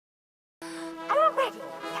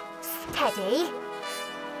Teddy.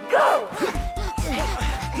 Go!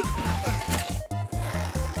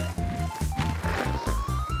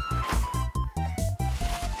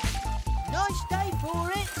 Nice day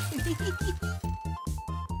for it.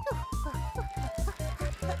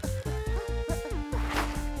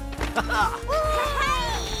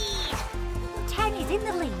 10 is in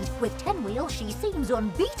the lead. With 10 wheels, she seems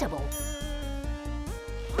unbeatable.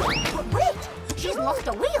 But wait! She's lost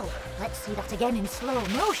a wheel. Let's see that again in slow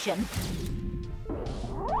motion.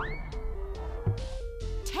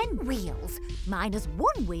 10 wheels minus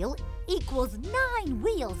 1 wheel equals 9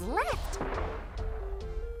 wheels left.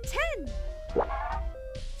 10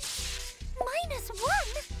 minus 1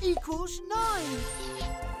 Equals 9.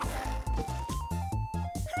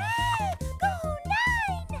 Go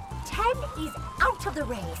 9! 10 is out of the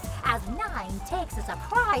race as 9 takes a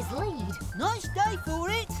surprise lead. Nice day for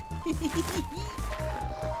it.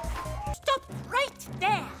 Stop right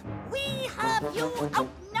there! We have you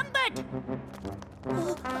outnumbered!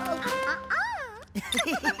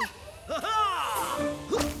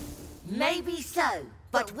 Maybe so,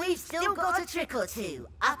 but we've still got a trick or two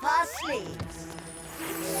up our sleeves.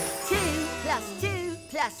 2 plus 2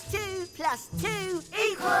 plus 2 plus 2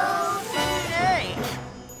 equals 8.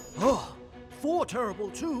 Oh, 4 terrible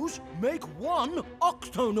 2s make 1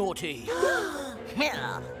 Octonaughty.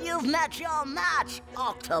 Here, you've met your match,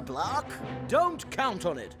 Octoblock. Don't count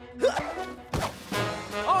on it.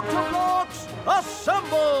 Octoblocks,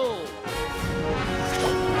 assemble!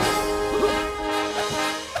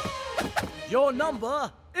 Your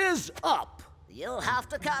number is up. You'll have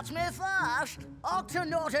to catch me first.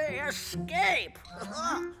 Octonaughty, escape!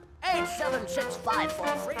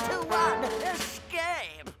 8765431,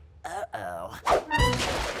 escape! Uh-oh.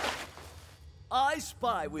 I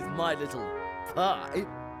spy with my little pie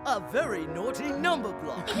a very naughty number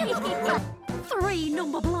block. 3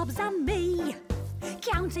 Numberblocks and me,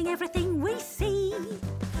 counting everything we see,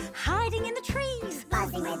 hiding in the trees,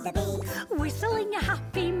 Buzzing with the bees. whistling a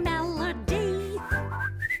happy melody.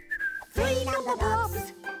 3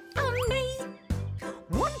 Numberblocks and me.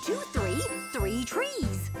 1, 2, 3, 3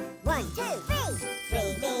 trees. 1, 2, 3.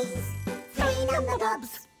 3 bees. 3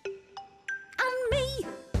 Numberblocks. And me.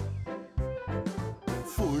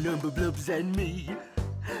 4 Numberblocks and me,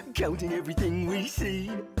 counting everything we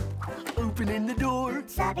see, opening the door,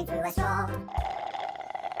 Sobbing through a straw.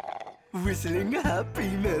 whistling a happy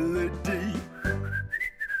melody.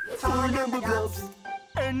 4 Numberblocks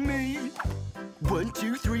and me. 1,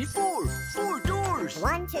 2, 3, 4. 4 doors.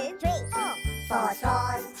 1, 2, 3, 4. 4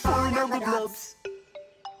 straws. 4 Numberblocks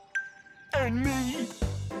and me.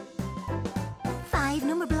 5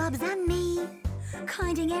 Numberblocks and me,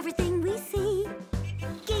 counting everything we see,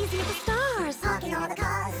 gazing at the stars, Parking all the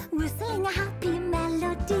cars. whistling a happy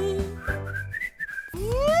melody.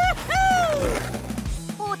 Woohoo!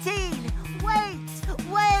 14. Wait.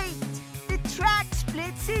 The track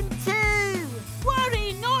splits in 2.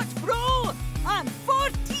 Worry not, bro. I'm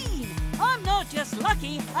 14. I'm not just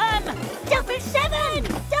lucky, I'm double 7.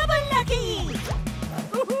 Double lucky.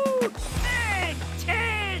 Woohoo!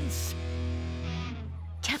 Intense.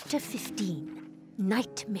 Chapter 15,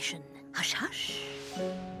 Night Mission. Hush, hush.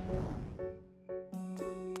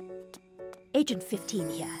 Agent 15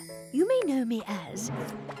 here. You may know me as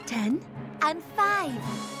 10 and 5.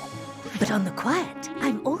 But on the quiet,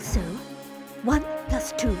 I'm also 1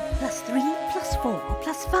 plus 2 plus 3 plus 4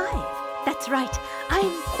 plus 5. That's right,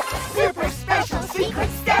 I'm Super Special Secret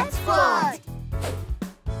Step Squad!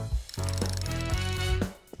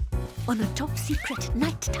 on a top secret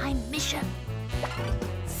nighttime mission.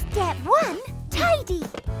 Step 1. Tidy.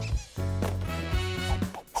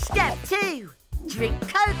 Step 2, drink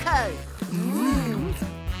cocoa.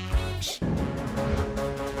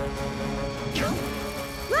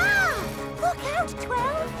 Wow! Look out,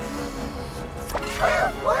 12.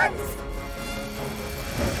 12 ones.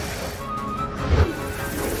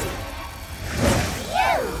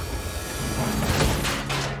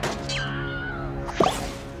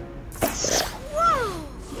 Whoa!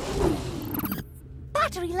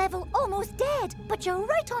 Battery level almost dead, but you're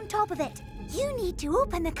right on top of it. You need to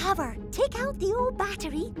open the cover, take out the old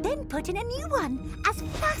battery, then put in a new one as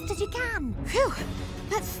fast as you can. Phew,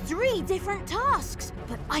 that's 3 different tasks,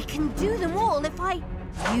 but I can do them all if I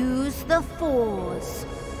use the 4s.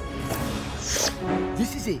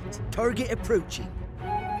 This is it. Target approaching.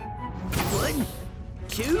 1,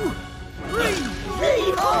 2, 3.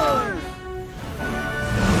 Reborn!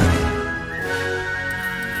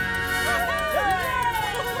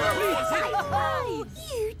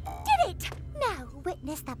 You did it! Now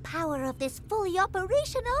witness the power of this fully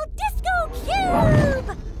operational disco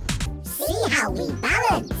cube! See how we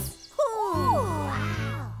balance!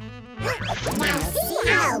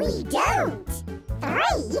 we don't. 3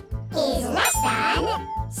 is less than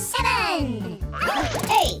 7.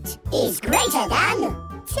 8 is greater than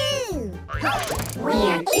 2.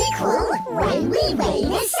 We're equal when we weigh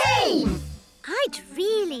the same. I'd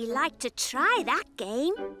really like to try that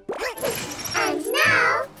game. And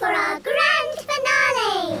now for our grand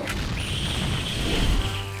finale.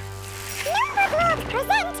 Numberblocks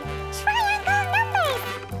present Triangle Numbers.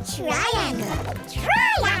 Triangle,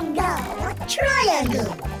 triangle,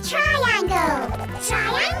 triangle, triangle, triangle,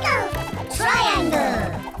 triangle,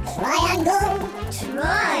 triangle,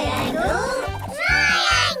 triangle,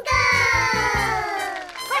 triangle.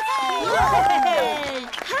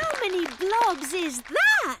 How many blobs is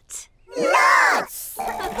that? Lots!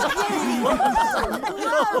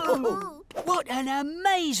 What an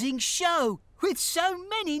amazing show with so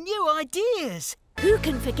many new ideas. Who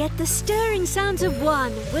can forget the stirring sounds of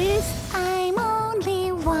 1 with... I'm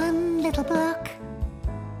only one little block.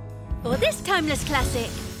 Or this timeless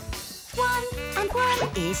classic. 1 and 1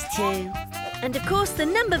 Is 2. And of course the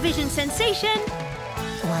number vision sensation.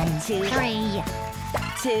 1, 2, 3.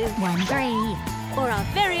 2. 1, 3. Or our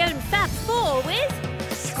very own Fab 4 with...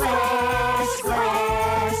 Square,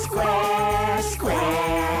 square, square, square.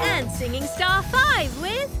 And Singing Star 5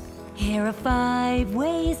 with... Here are 5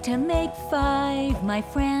 ways to make 5, my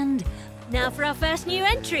friend. Now for our first new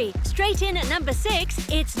entry. Straight in at number 6,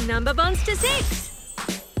 it's Number Bonds to 6.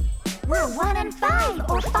 We're 1 and 5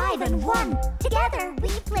 or 5 and 1. Together we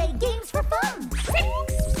play games for fun. 6.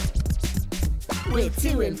 We're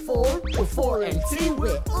 2 and 4, or 4 and 2.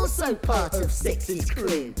 We're also part of 6's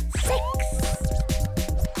crew. 6.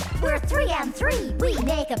 We're 3 and 3. We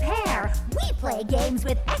make a pair. We play games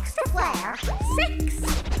with extra flair. 6.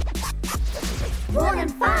 1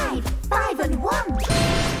 and 5, 5 and 1.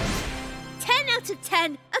 10 out of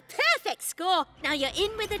 10. A perfect score. Now you're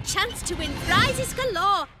in with a chance to win prizes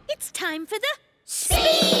galore. It's time for the...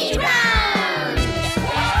 Speed round!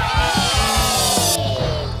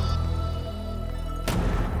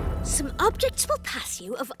 Some objects will pass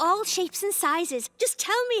you of all shapes and sizes. Just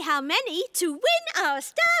tell me how many to win our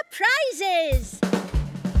star prizes.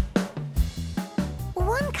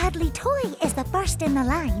 1 cuddly toy is the first in the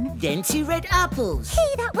line. Then 2 red apples.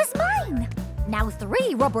 Hey, that was mine. Now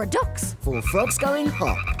 3 rubber ducks. 4 frogs going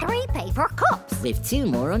hop. 3 paper cups. With 2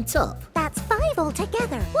 more on top. That's 5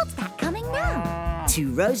 altogether. What's that coming now?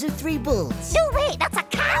 2 rows of 3 bulls. No, wait, that's a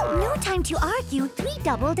cow. No time to argue. 3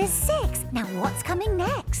 doubled is 6. Now what's coming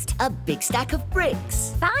next? A big stack of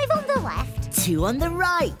bricks. 5 on the left. 2 on the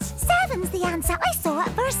right. 7's the answer I saw at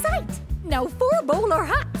first sight. Now 4 bowler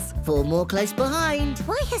hats. 4 more close behind.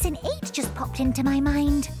 Why has an 8 just popped into my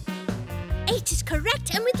mind? 8 is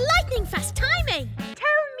correct and with lightning fast timing.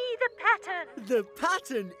 Tell me the pattern. The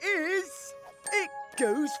pattern is... It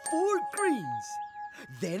goes 4 greens,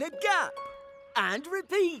 then a gap, and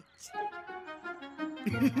repeat.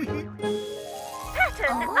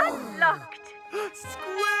 Pattern unlocked.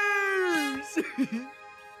 Squares!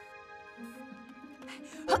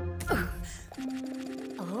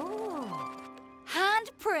 Oh,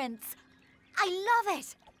 handprints. I love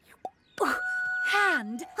it.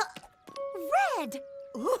 Hand, red.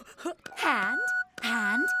 Hand,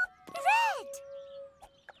 hand, red.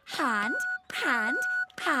 Hand, hand,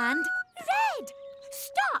 hand, red.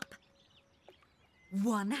 Stop.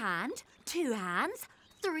 1 hand, 2 hands,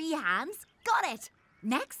 3 hands. Got it.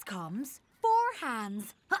 Next comes 4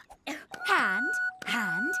 hands. Hand,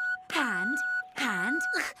 hand, hand, hand.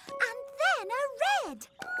 And then a red.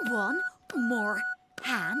 1 more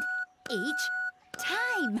hand each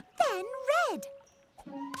time. Then red.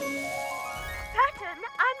 Pattern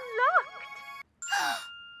unlocked.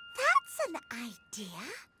 That's an idea.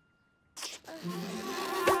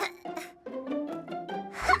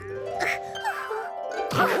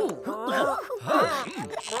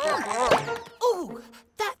 Oh,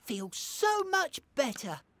 that feels so much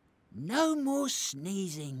better. No more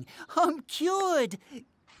sneezing. I'm cured.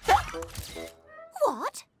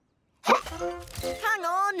 What? Hang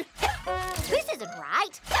on. This isn't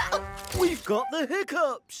right. We've got the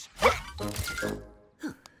hiccups.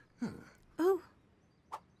 Oh,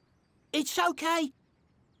 It's okay.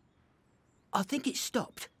 I think it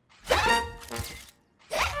stopped.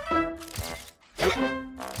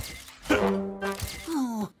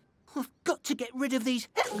 Oh, I've got to get rid of these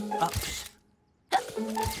hiccups.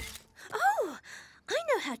 oh, I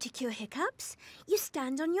know how to cure hiccups. You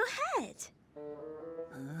stand on your head.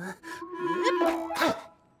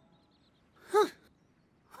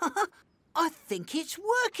 I think it's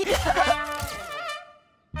working.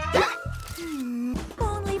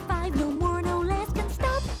 Only 5, no more, no less can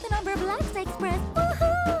stop the Numberblocks Express.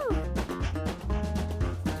 Woohoo!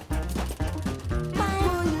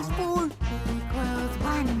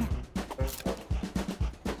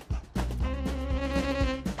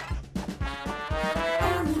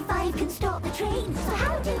 train. So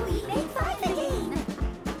how do we make 5 again?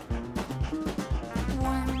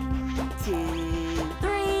 1, 2,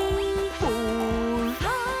 3, 4.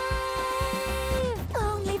 5.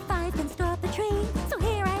 Only 5 can stop a train. So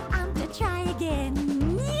here I am to try again.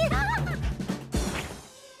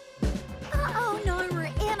 Uh-oh, no, we're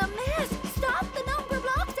in a mess. Stop the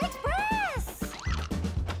Numberblocks Express.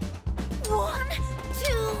 1,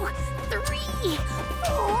 2, 3, 4,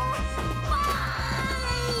 5.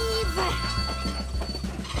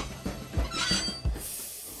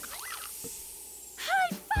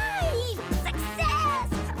 High five! Success!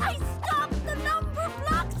 I stopped the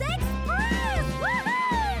Numberblocks Express!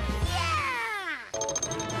 Woohoo! Yeah!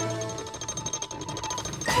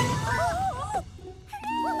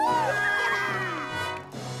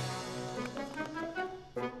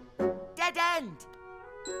 dead end.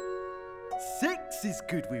 6 is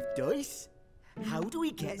good with dice. How do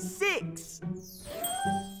we get 6?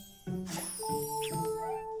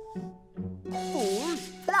 4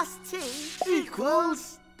 plus 2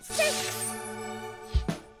 Equals 6.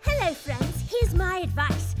 Hello, friends. Here's my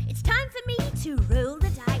advice. It's time for me to roll the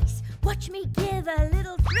dice. Watch me give a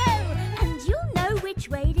little throw, and you'll know which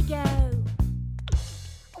way to go.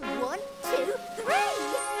 1, 2, 3.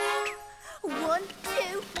 1, 2,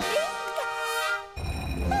 3.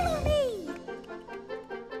 Follow me.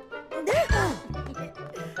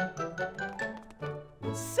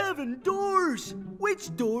 7 doors.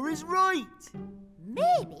 Which door is right?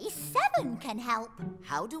 Maybe 7 can help.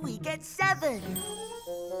 How do we get 7?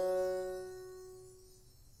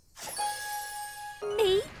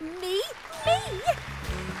 Me.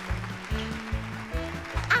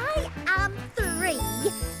 I am 3.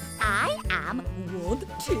 I am 1,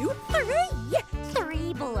 2, 3.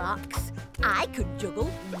 3 blocks. I could juggle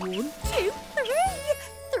 1, 2, 3.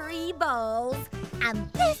 3 balls.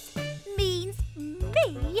 And this means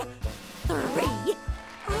me. 3.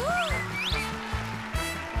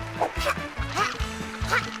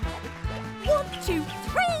 1, 2, 3.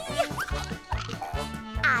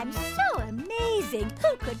 I'm so amazing.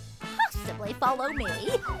 Who could possibly follow me?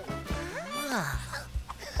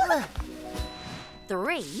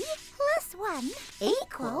 3 plus 1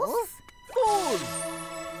 equals 4.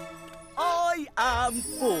 I am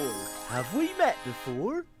 4. Have we met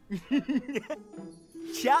before?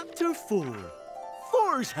 Chapter 4.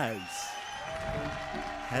 4's house.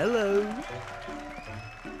 Hello.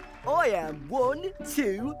 I am 1,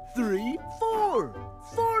 2, 3, 4.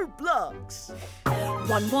 4 blocks.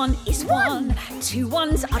 1 is 1, 2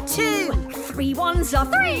 ones are 2, 3 ones are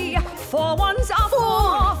 3, 4 ones are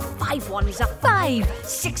 4, 5 ones are 5,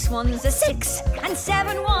 6 ones are 6, and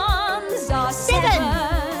 7 ones are 7.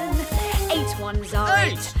 8 ones are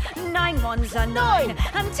 8, 9 ones are 9,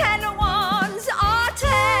 and 10 ones are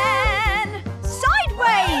 10.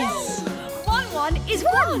 Sideways! 1 is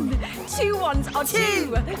 1, 2 ones are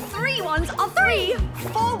 2, 3 ones are 3,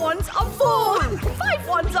 4 ones are 4, 5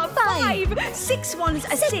 ones are 5, 6 ones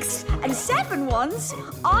are 6, and 7 ones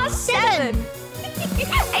are 7.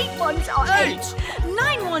 8 ones are 8,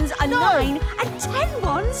 9 ones are 9, and 10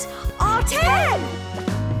 ones are 10.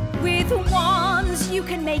 With ones, you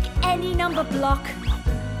can make any number block.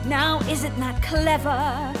 Now, isn't that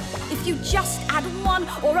clever? If you just add 1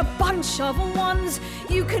 or a bunch of ones,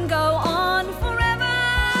 you can go on forever.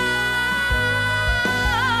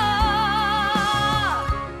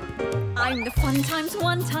 I'm the fun times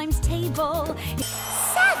 1 times table.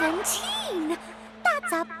 17.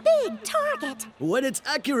 That's a big target. When it's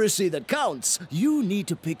accuracy that counts, you need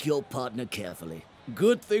to pick your partner carefully.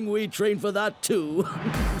 Good thing we trained for that too.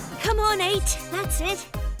 Come on, 8. That's it.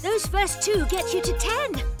 Those first 2 get you to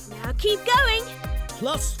 10. Now keep going.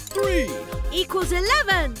 Plus 3, Equals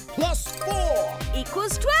 11. plus 4,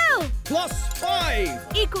 Equals 12. plus 5,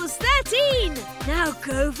 Equals 13. Now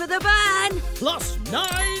go for the ban. plus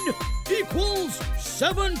 9 equals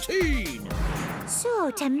 17. So,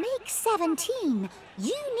 to make 17,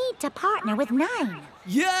 you need to partner with 9.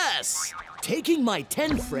 Yes! Taking my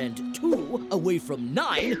 10 friend 2 away from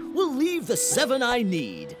 9 will leave the 7 I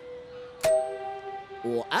need.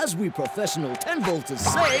 Or as we professional 10-volters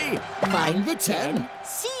say, find the 10.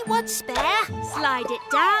 See what's spare, slide it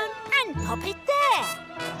down, and pop it there.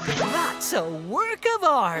 That's a work of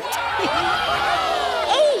art. 8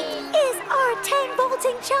 is our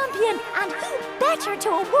 10-volting champion, and who better to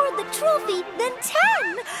award the trophy than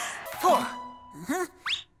 10? 4.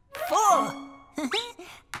 4.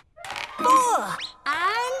 4.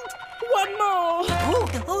 And... 1 more.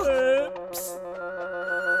 Oops.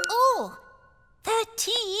 Oh!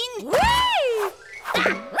 13. Whee!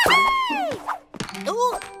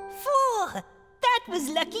 Oh, 4. That was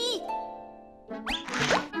lucky.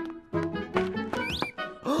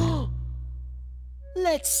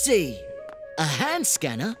 Let's see. A hand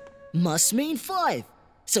scanner must mean 5.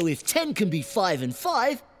 So if 10 can be 5 and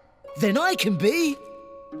 5, then I can be...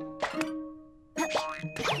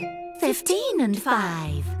 15 and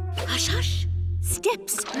 5. Hush, hush.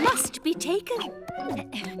 Steps must be taken.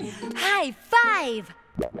 High five.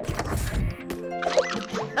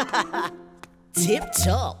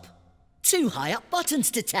 Tip-top. 2 high-up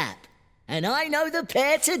buttons to tap. And I know the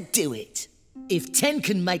pair to do it. If 10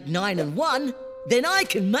 can make 9 and 1, then I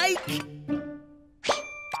can make...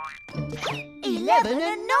 11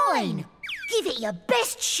 and 9. Give it your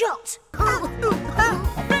best shot.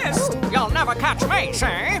 Best? You'll never catch me, see?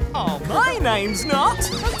 Oh, my name's not.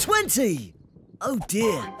 20. Oh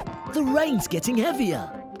dear, the rain's getting heavier.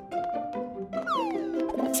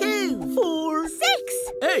 2, 4, 6,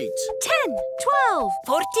 8, 10, 12,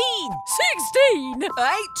 14, 16,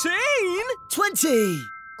 18, 20.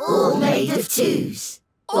 all made of 2s.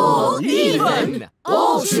 all even.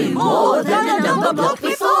 All 2 more than the number block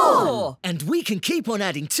before. And we can keep on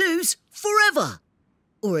adding 2s forever.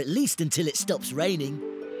 Or at least until it stops raining.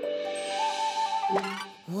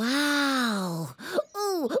 Wow.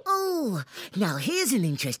 Ooh. Now here's an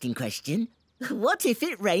interesting question. What if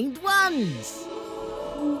it rained 1s?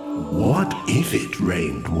 What if it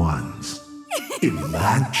rained 1s?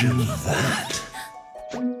 Imagine that.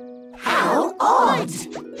 How odd.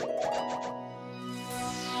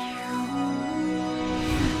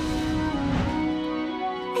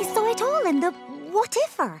 I saw it all in the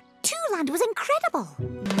what-ifer. 2land was incredible.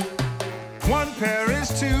 1 pair is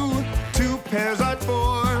 2, 2 pairs are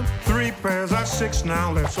 4, 3 pairs are 6.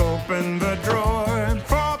 Now let's open the drawer.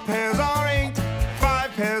 4 pairs are 8,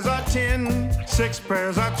 5 pairs are 10, 6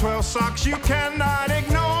 pairs are 12 socks you cannot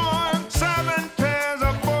ignore. 7 pairs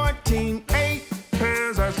are 14, 8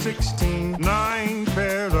 pairs are 16, 9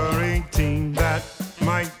 pairs are 18. That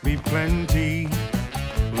might be plenty.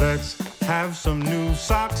 Let's have some new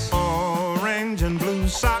socks, orange and blue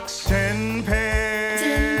socks. 10 pairs,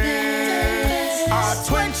 are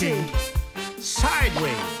 20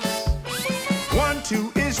 sideways. 1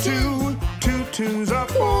 2 is 2, 2 2s are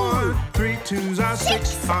 4, 3 2s are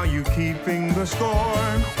 6. Are you keeping the score?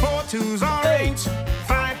 4 2s are 8,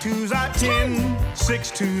 5 2s are 10,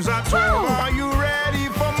 6 2s are 12. Are you ready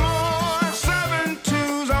for more? 7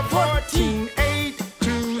 2s are 14, 8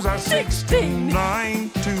 2s are 16, 9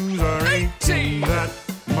 2s are 18. That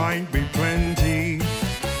might be plenty,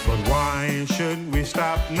 but why should we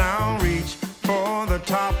stop now? Reach for the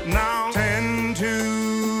top now. 10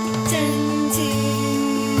 2s, 10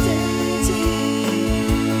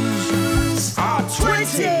 2s are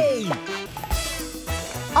 20.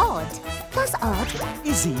 Odd plus odd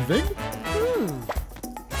Is even?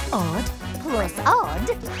 Odd plus odd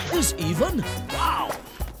Is even? Wow!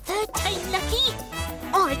 3rd time lucky.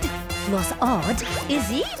 Odd plus odd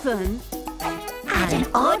is even. Add an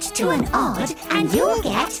odd to an odd and you'll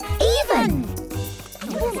get even.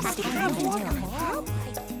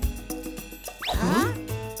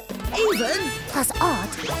 Even? Plus odd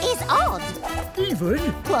is odd.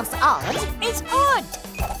 Even? Plus odd is odd.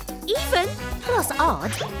 Even plus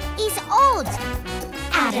odd is odd.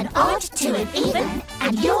 Add an odd to an even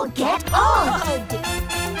and you'll get odd.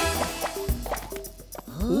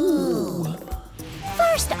 Ooh.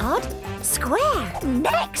 First odd, square.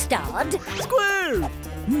 Next odd, Square!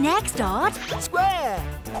 next odd, Square!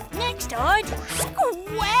 next odd,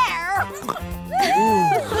 square.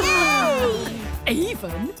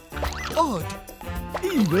 Even? Odd.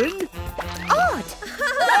 Even? Odd.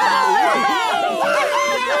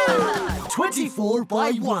 24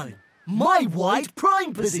 by 1. My wide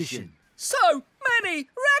prime position. So many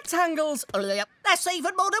rectangles. That's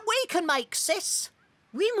even more than we can make, sis.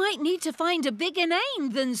 We might need to find a bigger name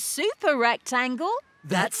than Super Rectangle.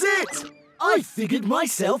 That's it! I figured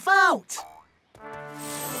myself out.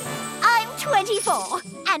 I'm 24,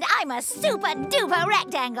 and I'm a super-duper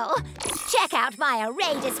rectangle. Check out my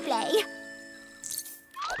array display.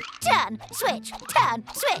 Turn, switch, turn,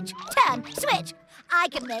 switch, turn, switch. I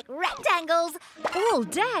can make rectangles All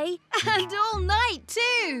day and all night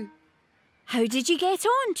too. How did you get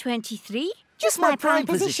on, 23? just my prime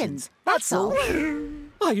positions. That's all.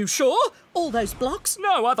 Are you sure? All those blocks,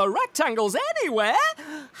 no other rectangles anywhere?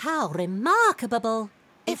 How remarkable.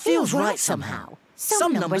 It feels right somehow.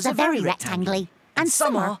 Some numbers are very rectangly, and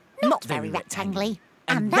some are not very rectangly.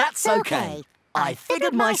 And that's okay. I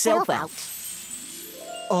figured myself out.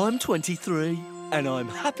 I'm 23, and I'm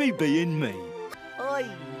happy being me. I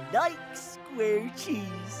like square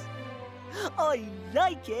cheese. I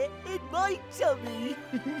like it in my tummy.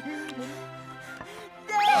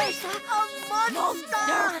 There's a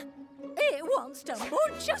monster! It It wants to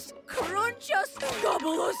munch us, crunch us,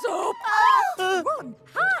 gobble us up. Run,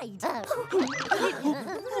 hide.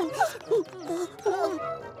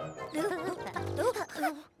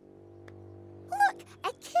 Look,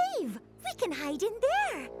 a cave. We can hide in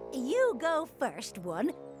there. You go first,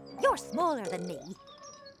 One. You're smaller than me.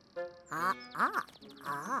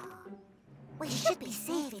 We should be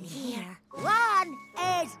safe in here. 1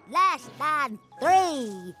 is less than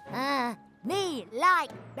 3. Me like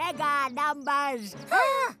bigger numbers.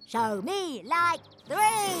 So me like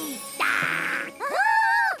 3.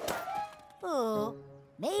 Oh,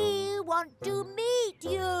 me want to meet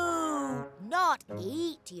you, not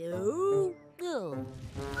eat you.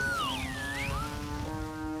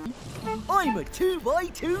 I'm a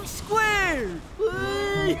 2x2 square!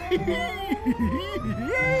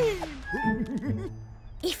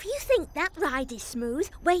 If you think that ride is smooth,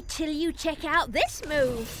 wait till you check out this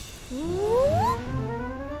move.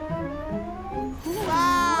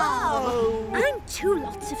 Wow! I'm 2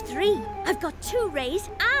 lots of 3. I've got 2 rays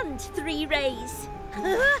and 3 rays.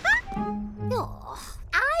 Oh,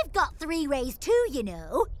 I've got 3 rays too, you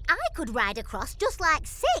know. I could ride across just like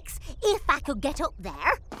 6 if I could get up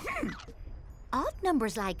there. Odd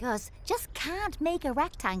numbers like us just can't make a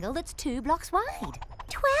rectangle that's 2 blocks wide.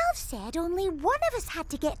 12 said only one of us had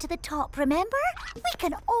to get to the top, remember? We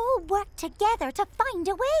can all work together to find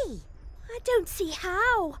a way. I don't see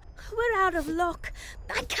how. We're out of luck.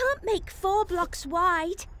 I can't make 4 blocks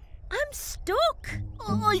wide. I'm stuck.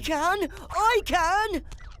 I can!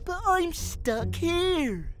 But I'm stuck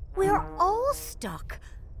here. We're all stuck.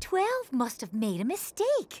 12 must have made a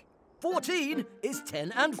mistake. 14 is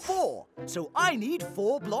 10 and 4, so I need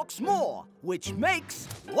 4 blocks more, which makes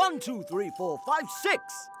 1, 2, 3, 4, 5,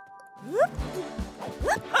 6.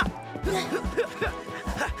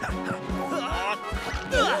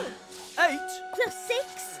 8 plus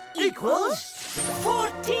 6 equals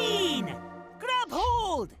 14! Grab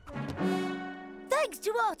hold! Thanks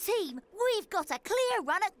to our team, we've got a clear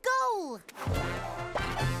run at goal.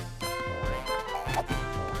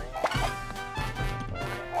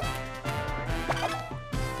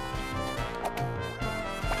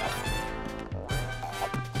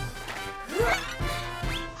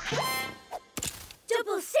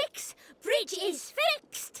 Double 6! Bridge is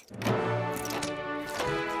fixed!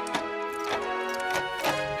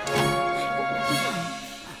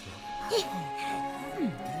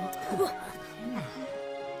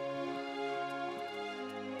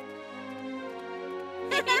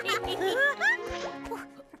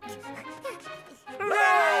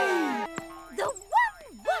 Hooray! The 1,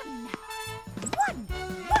 1, 1,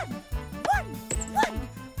 1, 1, 1,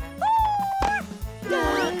 4!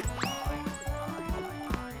 There!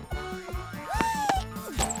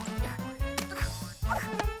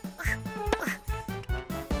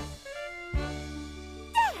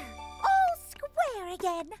 All square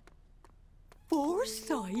again. 4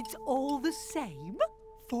 sides all the same?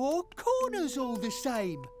 4 corners all the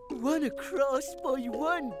same? 1 across by 1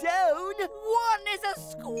 down? 1 is a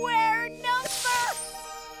square number!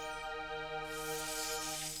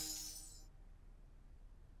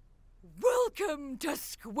 Welcome to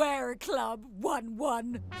Square Club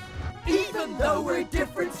 1-1. Even though we're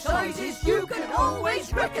different sizes, you can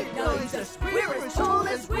always recognize us. We're as tall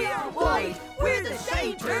as we are wide. We're the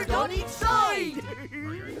same turned on each side.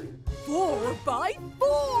 4 by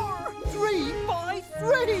 4. 3 by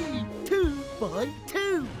 3. 2 by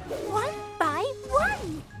 2. 1 by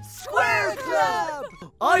 1. Square Club!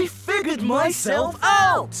 I figured myself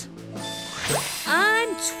out.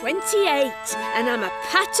 I'm 28 and I'm a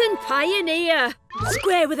pattern pioneer.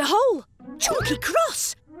 Square with a hole, chunky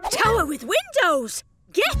cross, tower with windows.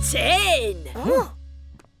 Get in! Oh.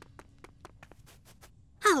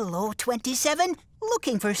 Hello, 27.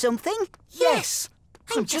 Looking for something? Yes.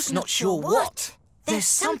 I'm just not sure what. There's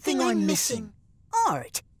something I'm missing.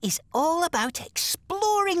 Art is all about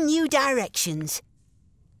exploring new directions.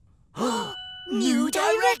 New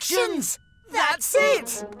directions! That's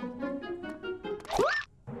it!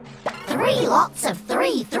 3 lots of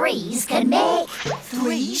 3 3s can make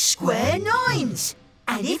 3 square 9s.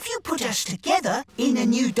 And if you put us together in a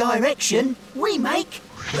new direction, we make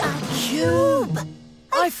a cube.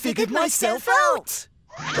 I figured myself out.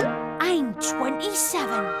 I'm 27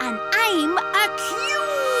 and I'm a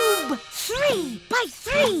cube. 3 by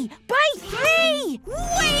 3 by 3.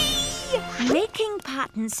 Whee! Making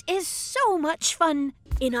patterns is so much fun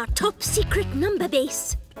in our top secret number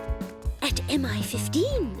base. At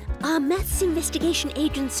MI15, our maths investigation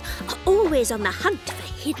agents are always on the hunt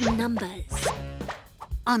for hidden numbers.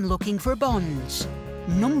 I'm looking for bonds.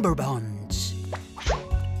 Number bonds.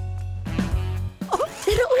 Oh,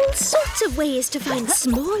 they're all sorts of ways to find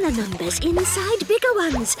smaller numbers inside bigger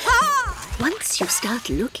ones. Once you start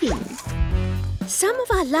looking. Some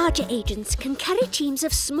of our larger agents can carry teams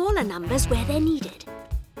of smaller numbers where they're needed.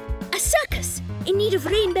 A circus in need of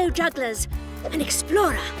rainbow jugglers. An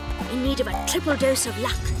explorer in need of a triple dose of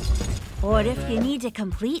luck. Or if you need a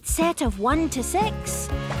complete set of 1 to 6,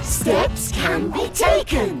 Steps can be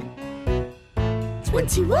taken.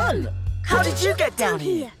 21. How did you get down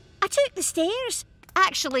here? I took the stairs.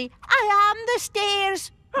 Actually, I am the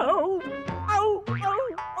stairs.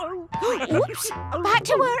 Oops, back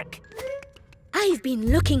to work. I've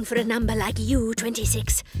been looking for a number like you,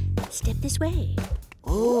 26. Step this way.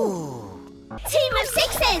 Oh. Team of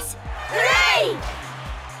 6s! Hooray!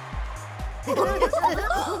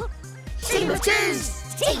 Team of 2s!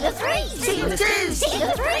 Team of 3s! Team of 2s! Team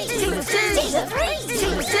of 3s! Team of 2s! Team of 3s!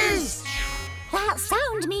 Team of 2s! That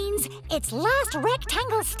sound means it's last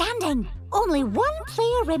rectangle standing. Only one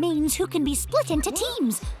player remains who can be split into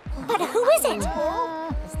teams. But who is it?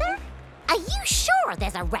 Is there? Are you sure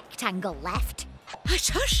there's a rectangle left? Hush,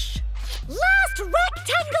 hush. Last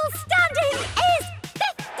rectangle standing is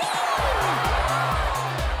 15!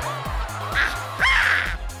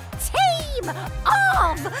 Aha! Team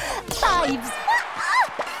of 5s!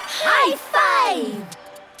 High five!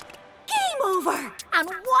 Game over! And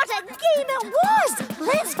what a game it was!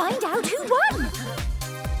 Let's find out who won!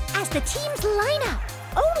 As the teams line up,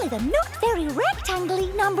 only the not very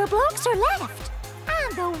rectangle-y number blocks are left.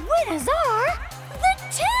 And the winners are the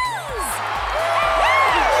 2s!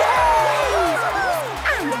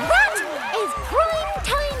 And that is prime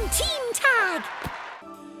time team tag!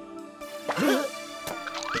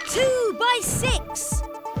 2 by 6.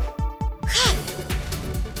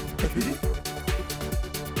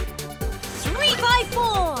 3 by 4!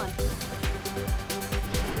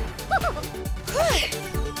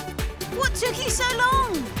 What took you so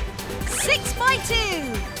long? 6 by 2!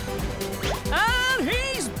 And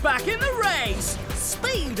he's back in the race.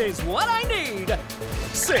 Speed is what I need.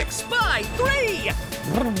 6 by 3.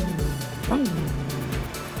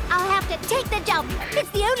 I'll have to take the jump. It's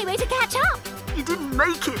the only way to catch up. You didn't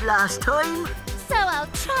make it last time. So I'll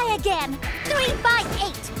try again. 3 by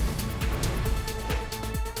 8.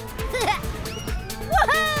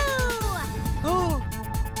 Woohoo!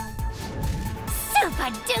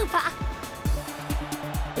 Super duper!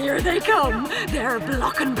 Here they come. They're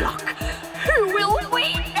block and block. Who will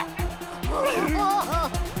win?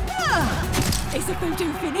 Is the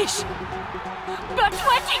photo finish? But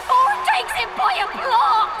 24 takes him by a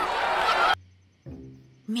block!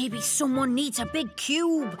 Maybe someone needs a big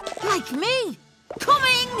cube. Like me.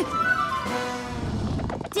 Coming!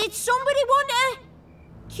 Did somebody want a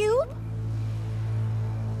cube?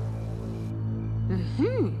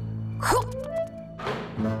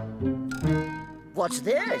 What's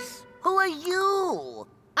this? Who are you?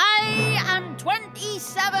 I am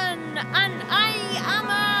 27 and I am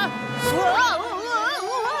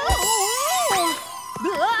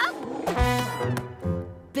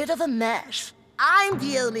Bit of a mess. I'm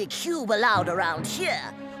the only cube allowed around here.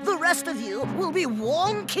 The rest of you will be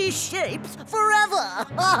wonky shapes forever.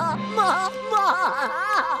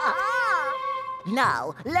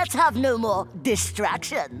 Now, let's have no more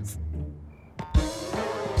distractions.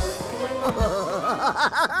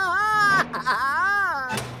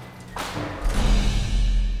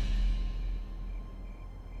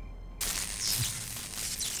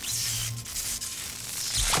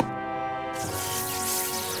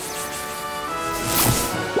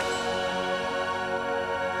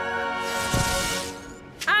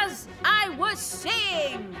 As I was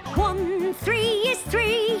saying, 1 3 is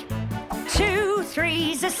 3. 2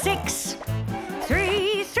 3s are 6.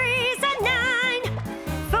 3 3s are 9.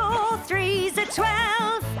 4 3s are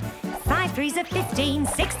 12. 5 3s are 15.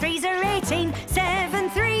 6 3s are 18. 7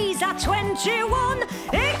 3s are 21.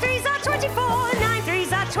 8 3s are 24. 9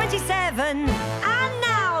 3s are 27. And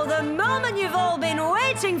now the moment you've all been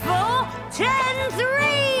waiting for, 10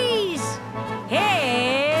 3s.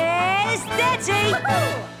 Here's 30.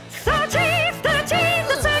 30, 30,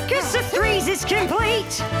 the circus of 3s is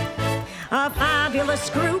complete. A fabulous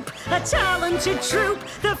group, a talented troupe,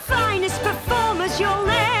 the finest performers you'll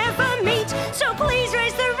ever meet. So please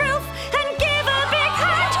raise the roof and give a big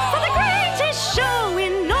hand for the greatest show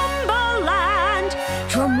in Numberland.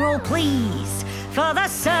 Drum roll, please, for the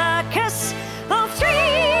circus of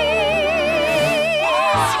 3s.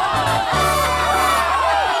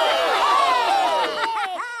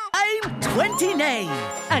 I'm 29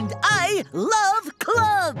 and I love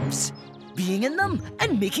clubs. Being in them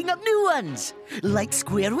and making up new ones, like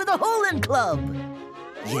Square with a Hole in Club.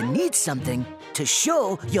 You need something to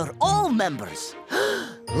show you're all members.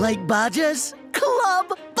 Like badges?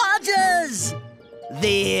 Club badges!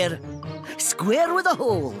 There. Square with a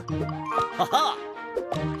hole. Ha-ha!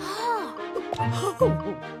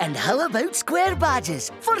 And how about square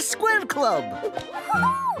badges for Square Club?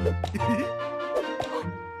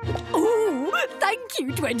 Oh, thank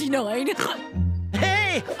you, 29.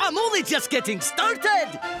 Hey, I'm only just getting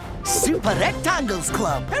started! Super Rectangles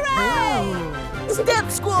Club! Hooray! Step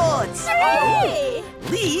Squads! Hooray!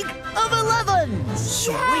 League of 11s!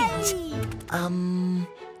 Sweet!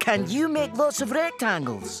 Can you make lots of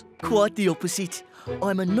rectangles? Quite the opposite.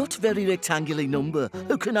 I'm a not very rectangular number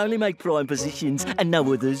who can only make prime positions and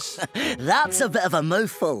no others. That's a bit of a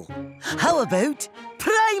mouthful. How about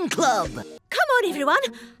Prime Club? Come on, everyone.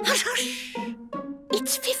 Hush, hush.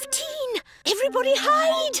 It's 15. Everybody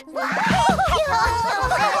hide.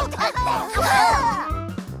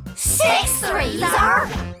 6 threes are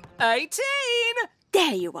 18!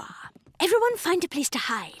 There you are. Everyone find a place to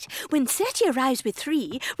hide. When 30 arrives with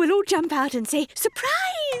 3, we'll all jump out and say,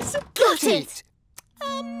 surprise! Got it.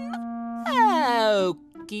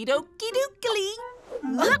 Okie dokie dookly.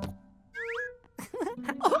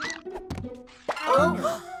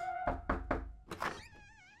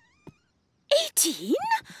 18?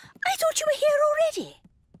 I thought you were here already.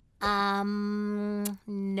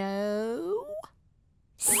 No.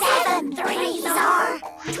 7 threes are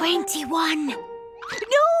 21.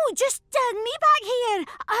 No, just me back here.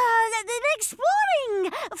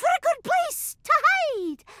 Exploring for a good place to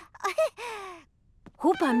hide.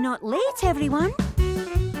 Hope I'm not late, everyone.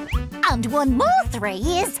 And one more 3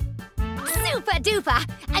 is Super duper!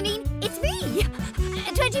 I mean, it's me!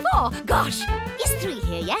 24! Gosh, is 3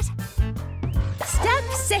 here yet? Step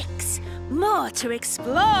 6. More to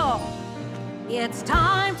explore. It's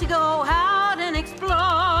time to go out and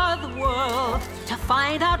explore the world to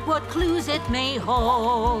find out what clues it may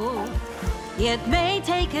hold. It may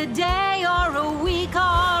take a day or a week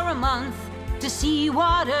or a month to see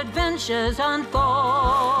what adventures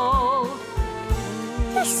unfold.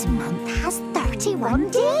 This month has 31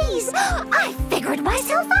 days. I figured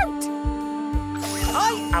myself out.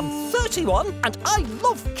 I am 31 and I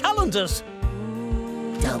love calendars.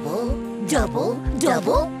 Double, double,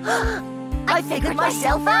 double. I figured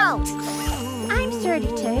myself out. I'm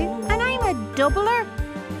 32, and I'm a doubler.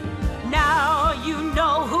 Now you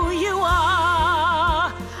know who you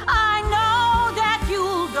are. I know that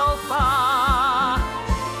you'll go far.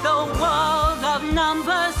 The world of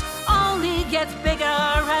numbers only gets bigger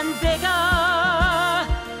and bigger.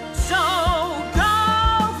 So go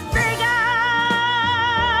figure!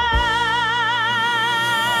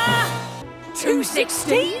 2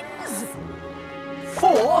 16s,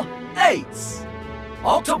 4 8s.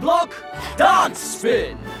 Octoblock, dance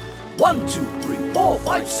spin. 1 2 3 4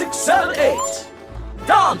 5 6 7 8.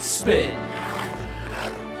 Dance spin.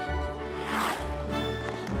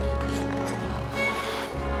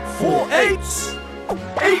 4 8s,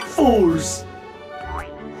 8 4s.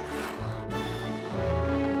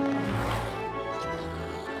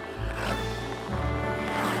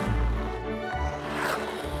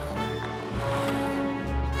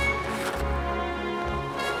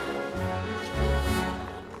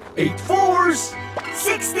 Eight 4s.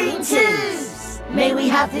 16 twos. May we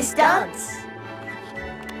have this dance?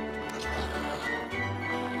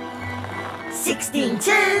 16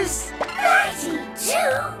 twos. 32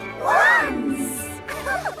 ones.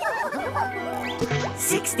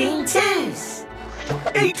 16 twos.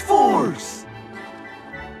 8 4s.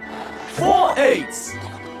 4 8s.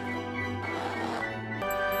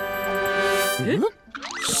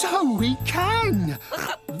 So we can.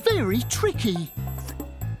 Very tricky.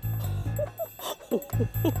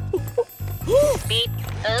 Beep.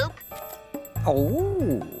 Oop.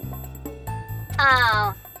 Oh.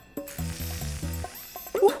 Oh.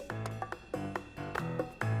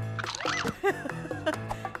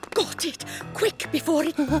 Got it. Quick, before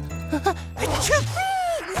it...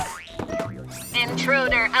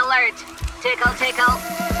 Intruder alert. Tickle, tickle.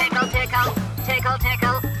 Tickle, tickle. Tickle,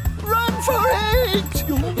 tickle. Run for it!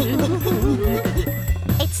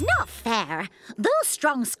 It's not fair. Those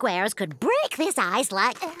strong squares could break this ice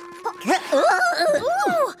like... Ooh,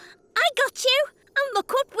 I got you. And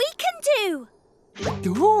look what we can do.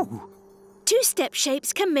 Ooh. 2-step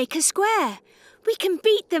shapes can make a square. We can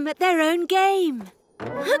beat them at their own game.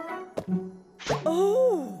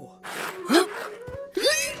 Oh!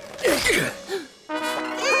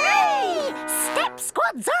 Hooray! Step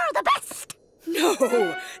squads are the best.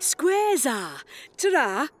 No, squares are.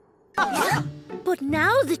 Ta-ra. But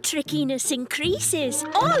now the trickiness increases.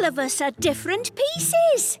 All of us are different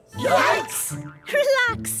pieces. Yes!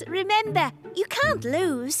 Relax. Remember, you can't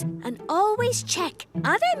lose. And always check.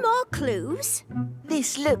 Are there more clues?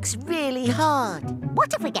 This looks really hard.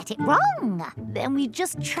 What if we get it wrong? Then we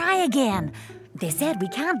just try again. They said we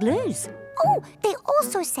can't lose. Oh, they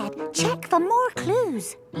also said check for more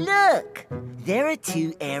clues. Look, there are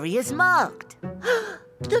 2 areas marked.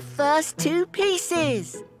 The first 2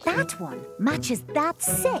 pieces. That one matches that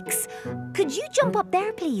 6. Could you jump up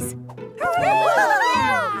there, please?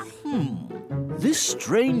 This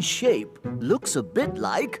strange shape looks a bit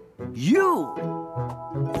like you.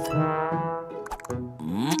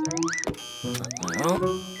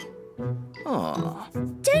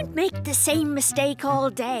 Don't make the same mistake all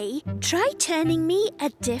day. Try turning me a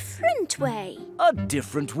different way. A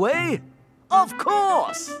different way? Of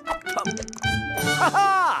course!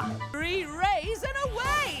 Ha-ha! 3 rays and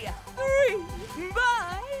away! 3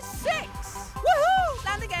 by 6! Woohoo!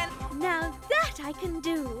 Land again! Now that I can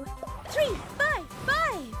do. 3 by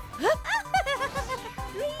 5. 3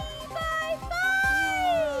 by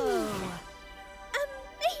 5.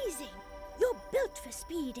 Amazing! You're built for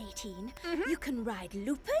speed, 18. You can ride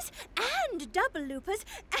loopers and double loopers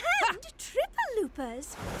and triple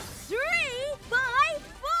loopers. 3 by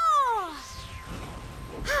 4.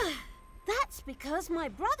 That's because my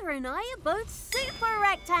brother and I are both super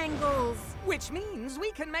rectangles. Which means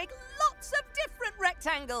we can make lots of different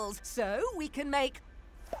rectangles. So we can make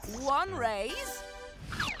 1 raise,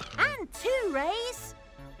 And 2 rays.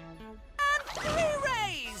 and 3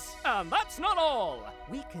 rays. And that's not all.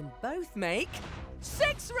 We can both make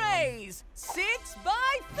 6 rays. 6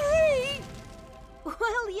 by 3.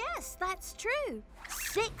 Well, yes, that's true.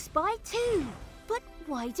 6 by 2. But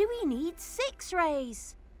why do we need 6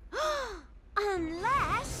 rays?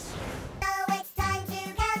 Unless... So it's time to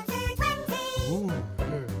count to 20.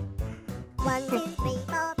 1, 2, 3,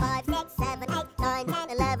 4, 5, 6, 7, 8, 9, 10,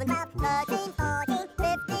 11, 12, 13, 14,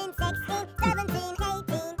 15, 16, 17,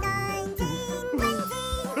 18, 19,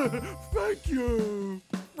 20. Thank you.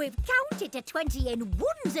 We've counted to 20 in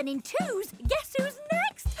 1s and in 2s. Guess who's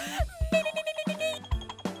next?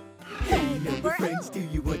 Hey, number friends, do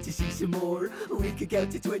you want to see some more? We could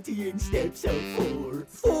count to 20 in steps of 4.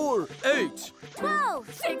 4, 8,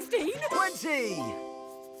 12, 16, 20.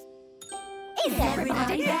 Is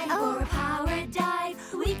everybody ready Oh. for a power dive?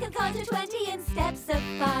 We can count to 20 in steps of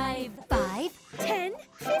 5. 5, 10,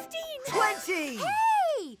 15. 20!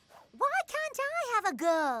 Hey! Why can't I have a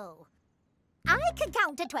go? I can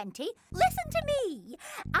count to 20. Listen to me.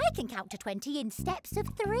 I can count to 20 in steps of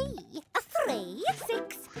 3. 3,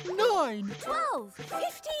 6, 9, 12,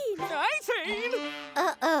 15. 19.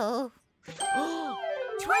 Uh-oh.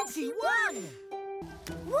 21!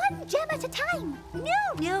 1 gem at a time.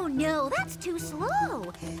 No, that's too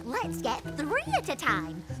slow. Let's get 3 at a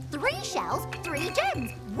time. 3 shells, 3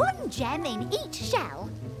 gems. 1 gem in each shell.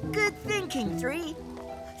 Good thinking, 3.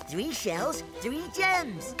 3 shells, 3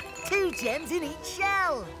 gems. 2 gems in each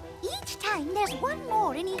shell. Each time there's 1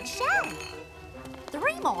 more in each shell.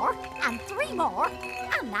 3 more, and 3 more,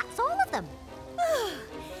 and that's all of them.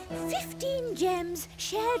 15 gems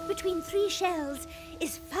shared between 3 shells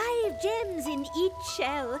is 5 gems in each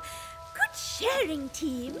shell. Good sharing,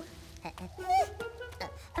 team.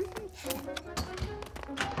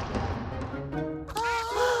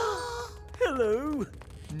 Hello.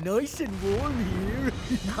 Nice and warm here.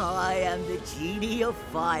 I am the genie of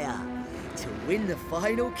fire. To win the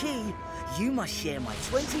final key, you must share my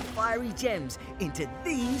 20 fiery gems into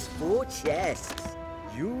these 4 chests.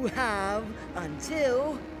 You have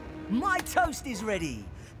until my toast is ready.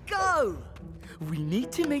 Go! We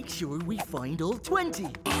need to make sure we find all 20.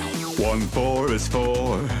 1 4 is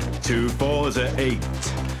 4, 2 4s are 8,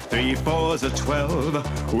 3 4s are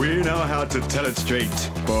 12. We know how to tell it straight.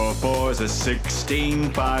 4 4s are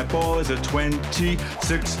 16, 5 4s are 20,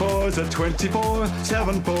 6 4s are 24,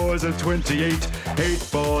 7 4s are 28, 8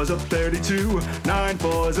 4s are 32, 9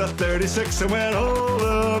 4s are 36, and when all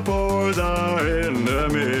the 4s are in the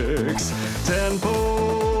mix, 10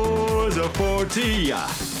 4s are 40.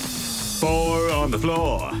 4 on the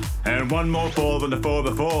floor, and 1 more 4 than the 4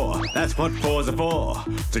 before. That's what 4s are for,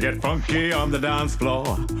 to get funky on the dance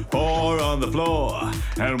floor. 4 on the floor,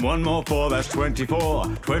 and 1 more 4, that's 24,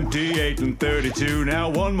 28 and 32. Now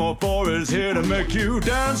 1 more 4 is here to make you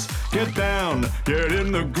dance. Get down, get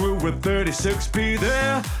in the groove with 36. Be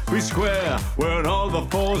there, be square, when all the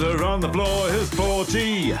 4s are on the floor. Here's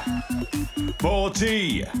 40,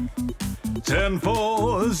 40. 10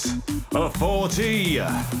 4s, a 40.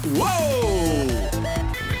 Whoa!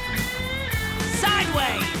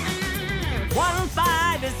 Sideways. 1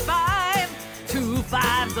 5 is 5.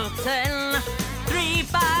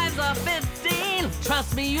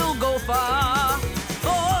 trust me, you'll go far.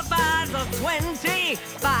 4 5s are 20,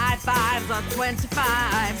 5 5s are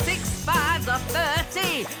 25, 6 5s are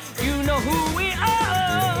 30. You know who we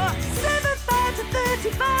are. 7 5s are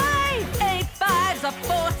 35, 8 5s are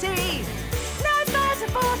 40, 9 5s are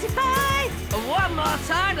 45. One more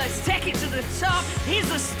time, let's take it to the top. He's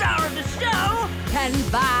the star of the show. 10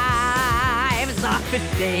 5s are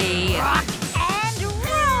 50. Rock and roll!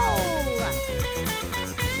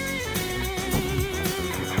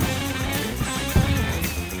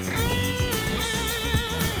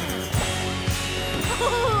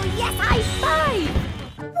 Oh, yes, high five!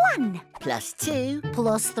 1 Plus 2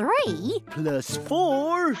 plus 3 plus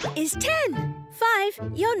 4 Is 10. 5,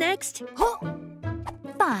 you're next.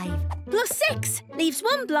 5 Plus 6 leaves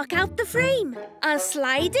 1 block out the frame. I'll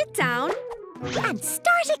slide it down. and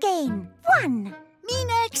start again. 1. Me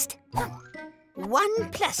next. 1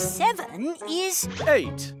 plus 7 is...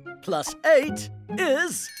 8 plus 8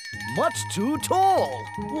 is much too tall.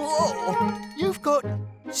 Whoa! You've got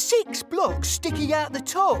 6 blocks sticking out the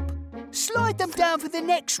top. Slide them down for the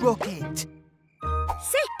next rocket.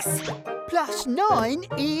 6. Plus 9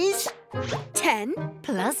 is... 10.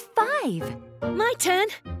 plus 5. My turn.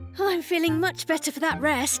 I'm feeling much better for that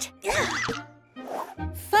rest.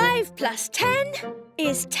 5 plus 10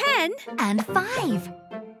 is 10. And 5.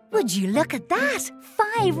 Would you look at that?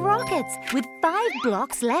 5 rockets with 5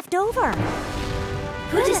 blocks left over.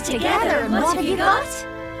 Put us together and what have you got?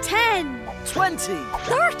 10. 20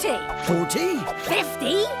 30. 40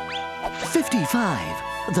 50.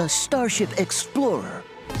 55. The Starship Explorer.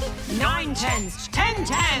 9 10s, 10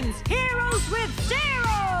 10s, heroes with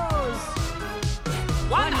zeros.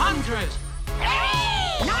 100.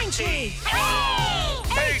 90.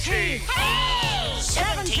 80.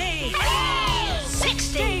 70.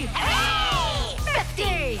 60.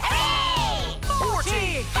 50.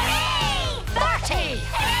 40. 30.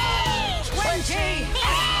 20.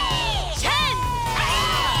 10.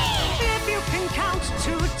 If you can count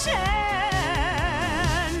to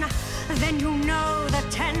 10, then you know the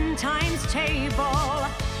 10 times table.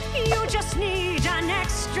 You just need an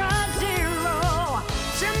extra 0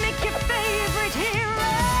 to make your favorite hero.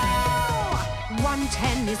 1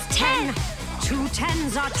 10 is 10. 2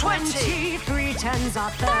 10s are 20. 3 10s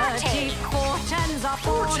are 30. 4 10s are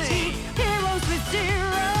 40. Heroes with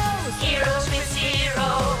zeros. Heroes with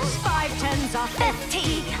zeros. 5 10s are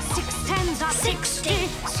 50. 6 10s are 60.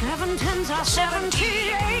 7 10s are 70.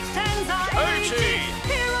 8 10s are 80.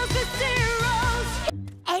 Heroes with zeros.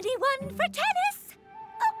 Anyone for tennis?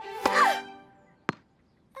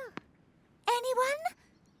 Anyone?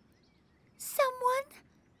 Someone?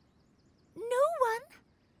 No one?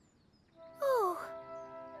 Oh,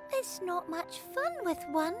 it's not much fun with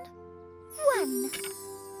 1.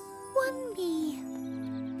 1 me.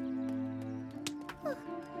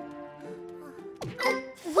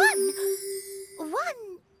 1.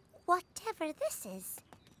 Whatever this is.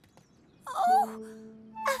 Oh,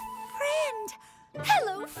 a friend.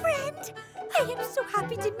 Hello, friend. I am so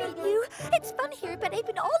happy to meet you. It's fun here, but I've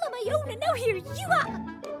been all on my own, and now here you are.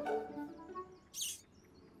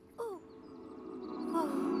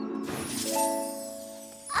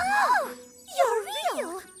 Oh, you're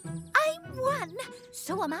real. I'm 1.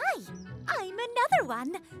 So am I. I'm another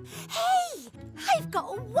one. Hey, I've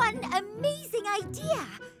got one amazing idea.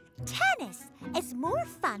 Tennis is more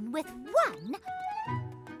fun with 1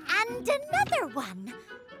 and another 1.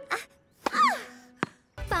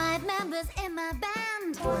 5 members in my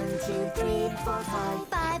band. 1 2 3 4 5.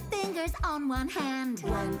 5 fingers on one hand.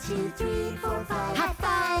 1 2 3 4 5. High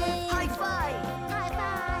five! High five! High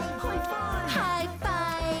five! High five! High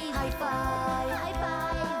five! High five! High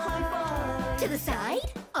five! High five! To the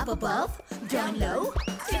side, up above, down low,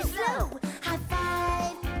 too slow. High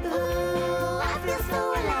five! Ooh, I feel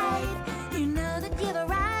so alive. You know that you've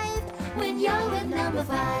arrived when you're with number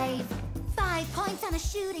 5. 5 points on a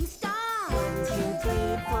shooting star. 1 2 3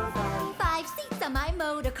 4 5. 5 seats on my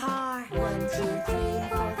motor car. 1 2 3 4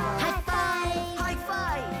 5. High five! High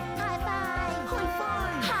five! High five! High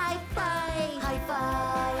five! High five! High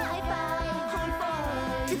five! High five! High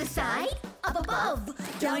five! To the side, up above,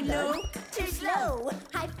 down low, too slow.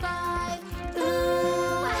 High five!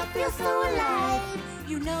 Ooh, I feel so alive.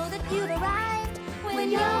 You know that you've arrived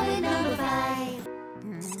when you're in number 5.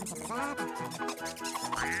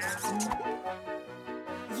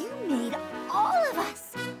 You made all of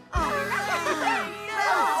us.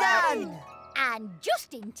 Well done. And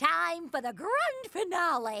just in time for the grand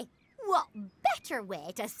finale. What better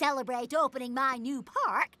way to celebrate opening my new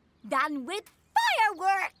park than with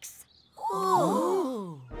fireworks?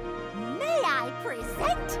 Oh! May I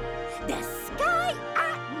present the Sky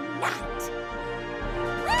at Night?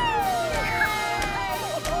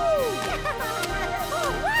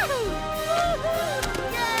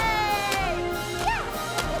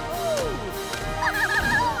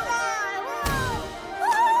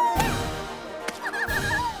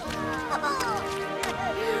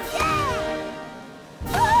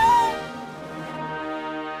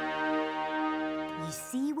 You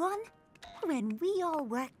see one? When we all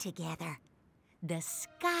work together, the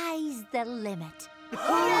sky's the limit. I'm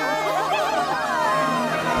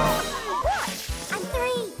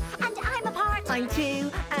 3, and I'm a part. I'm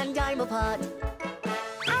 2, and I'm a part.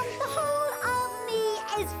 And the whole of me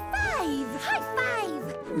is 5. High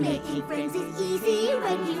 5! Making friends is easy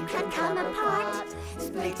when you can come apart.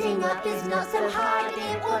 Splitting up is not so hard,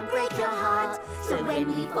 it won't break your heart. So when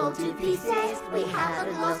we fall to pieces, we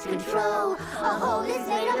haven't lost control. A whole is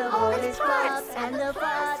made of all its parts, and the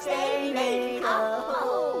parts they make a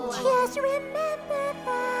whole. Just remember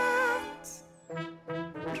that.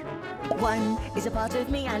 1 is a part of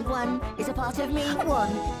me, and 1 is a part of me.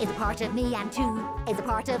 1 is a part of me, and 2 is a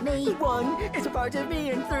part of me. 1 is a part of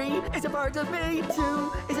me, and 3 is a part of me.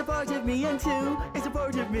 2 is a part of me, and 2 is a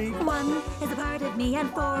part of me. 1 is a part of me,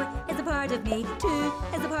 and 4 is a part of me. 2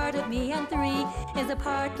 is a part of me, and 3 is a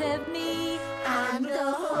part of me. And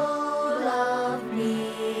the whole of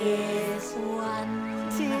me is 1,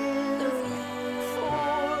 2, 3,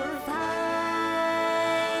 4, 5.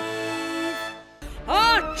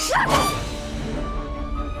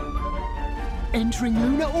 Entering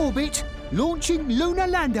lunar orbit, launching lunar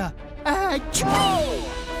lander. The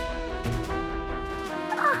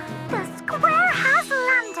square has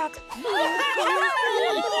landed.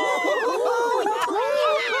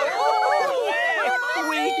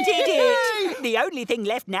 We did it! The only thing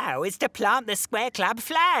left now is to plant the Square Club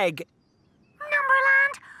flag.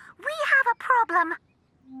 Numberland, we have a problem.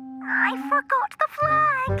 I forgot the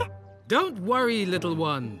flag. Don't worry, little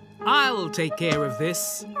one. I'll take care of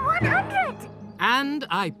this. 100. And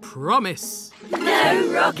I promise. No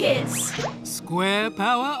rockets! Square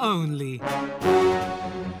power only.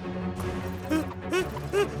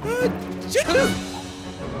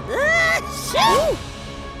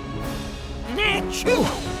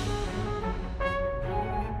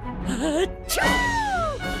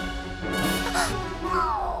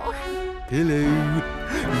 Hello.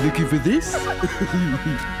 Looking for this?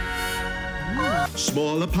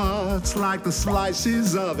 Smaller parts like the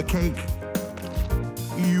slices of a cake.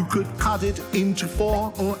 You could cut it into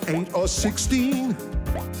 4 or 8 or 16.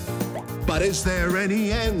 But is there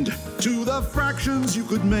any end to the fractions you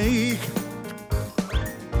could make?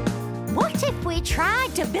 What if we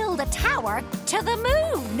tried to build a tower to the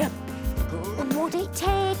moon? Would it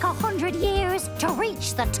take 100 years to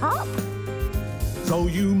reach the top? So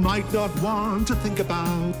you might not want to think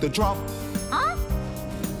about the drop. Huh?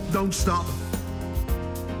 Don't stop.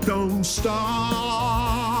 Don't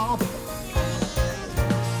stop.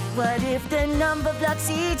 What if the number blocks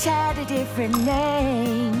each had a different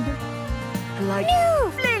name? Like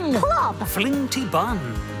New fling, plop, Flinty bun.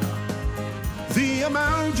 The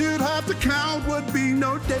amount you'd have to count would be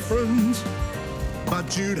no different.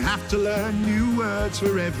 But you'd have to learn new words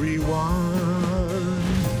for everyone.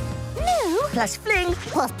 New plus fling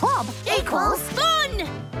plus plop equals Fun!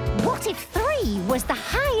 What if 3 was the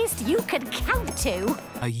highest you could count to?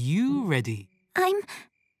 Are you ready? I'm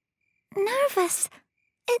nervous.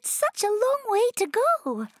 It's such a long way to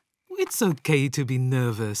go. It's okay to be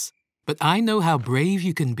nervous, but I know how brave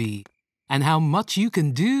you can be and how much you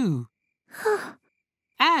can do.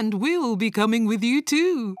 And we'll be coming with you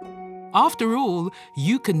too. After all,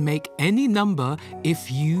 you can make any number if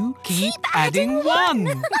you keep adding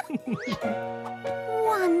 1.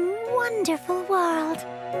 One wonderful world.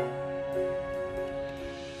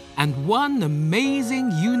 And one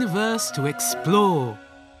amazing universe to explore.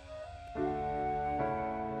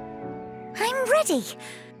 I'm ready.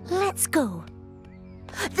 Let's go.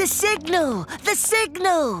 the signal! The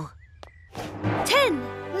signal! 10,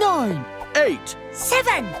 9, 8,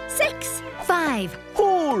 7, 6, 5,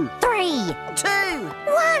 4, 3, 2,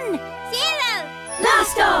 1. 0.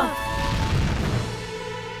 Blast off!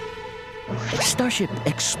 Starship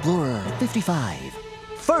Explorer 55.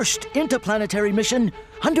 First interplanetary mission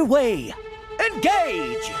underway.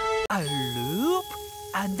 Engage! A loop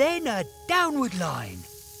and then a downward line.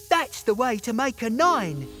 That's the way to make a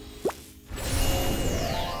 9.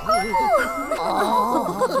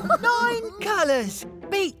 9 colours.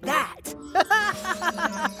 Beat that.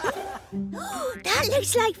 That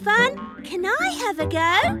looks like fun. Can I have a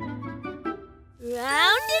go?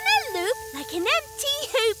 Round in a loop like an empty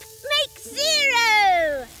hoop. Make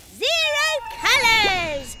 0. 0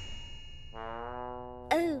 colours.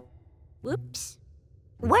 Oh, whoops.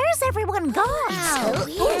 one gone.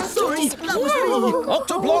 Oh, Sorry, that was me.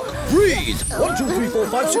 Octoblock, breathe. 1, 2, 3, 4,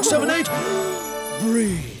 5, 6, 7, 8.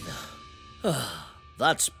 Breathe.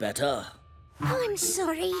 That's better. Oh, I'm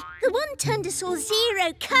sorry. The wand turned us all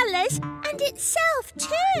 0 colours and itself too.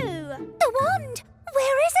 The wand?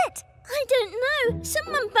 Where is it? I don't know.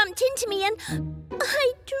 Someone bumped into me and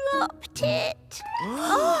I dropped it.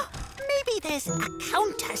 Oh, maybe there's a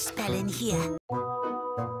counter spell in here.